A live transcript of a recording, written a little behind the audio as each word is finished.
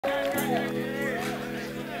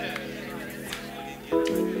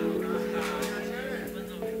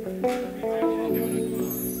To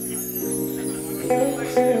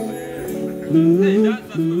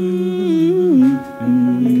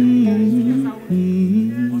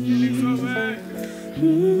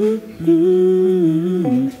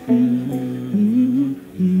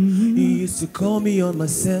call me on my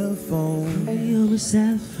cell phone.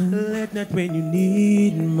 Late night when you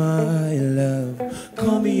need my love.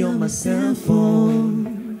 Call me on my cell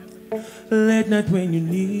phone. Late night when you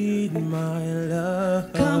need my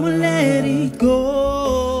love. Come on, let it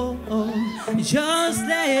go. Just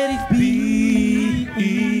let it be.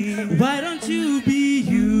 Why don't you be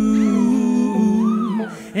you?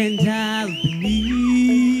 And I'll be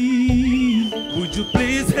me. Would you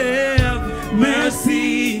please have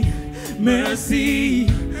mercy? Mercy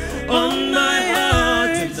on my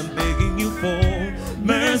heart, and I'm begging you for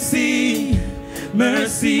mercy,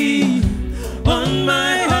 mercy on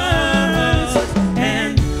my heart,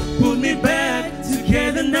 and put me back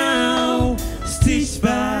together now, stitch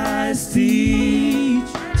by stitch.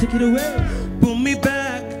 Take it away. Put me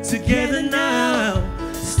back together now,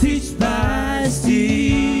 stitch by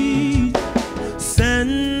stitch.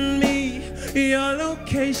 Send me your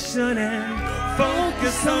location and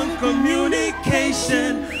focus on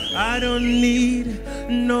communication. I don't need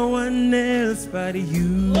no one else but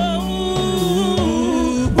you.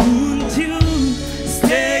 Oh, won't you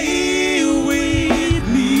stay with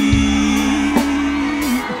me?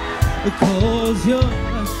 Because you're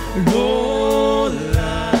all I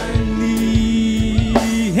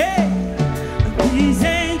need. Hey, this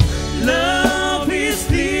ain't love is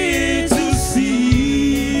clear to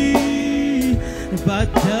see,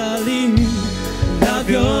 but darling, love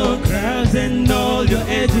your curves and all your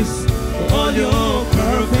edges, all your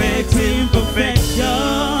perfect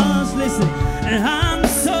imperfections. Listen, and I'm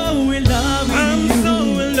so in love with you. I'm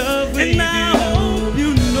so in love with and you. I hope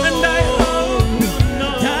you know. And I hope you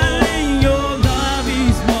know. Darling, your love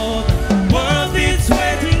is more than worth its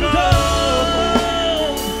weight in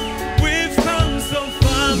gold. We've come so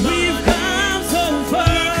far. we've come so far.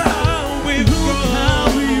 Look how we've Look how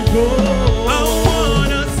grown. we've grown. I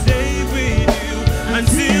wanna stay with you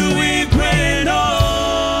until we grand old.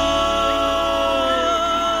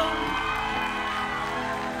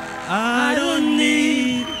 I don't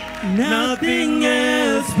need nothing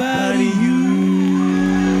else but you.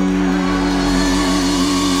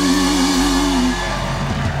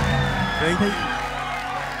 Thank you.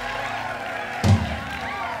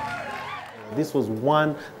 This was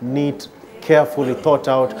one neat, carefully thought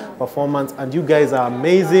out performance, and you guys are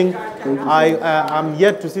amazing. I'm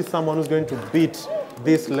yet to see someone who's going to beat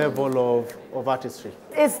this level of artistry.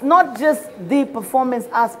 It's not just the performance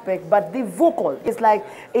aspect, but the vocal. It's like,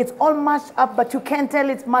 it's all mashed up, but you can't tell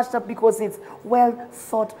it's mashed up because it's well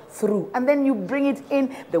thought through. And then you bring it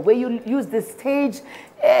in, the way you use the stage.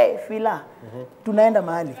 Hey, Fila, tunaenda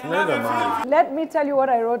mahali. Let me tell you what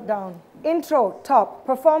I wrote down. Intro, top.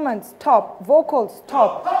 Performance, top. Vocals,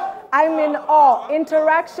 top. I'm in awe.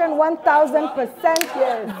 Interaction, 1000%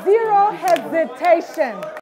 yes. Zero hesitation.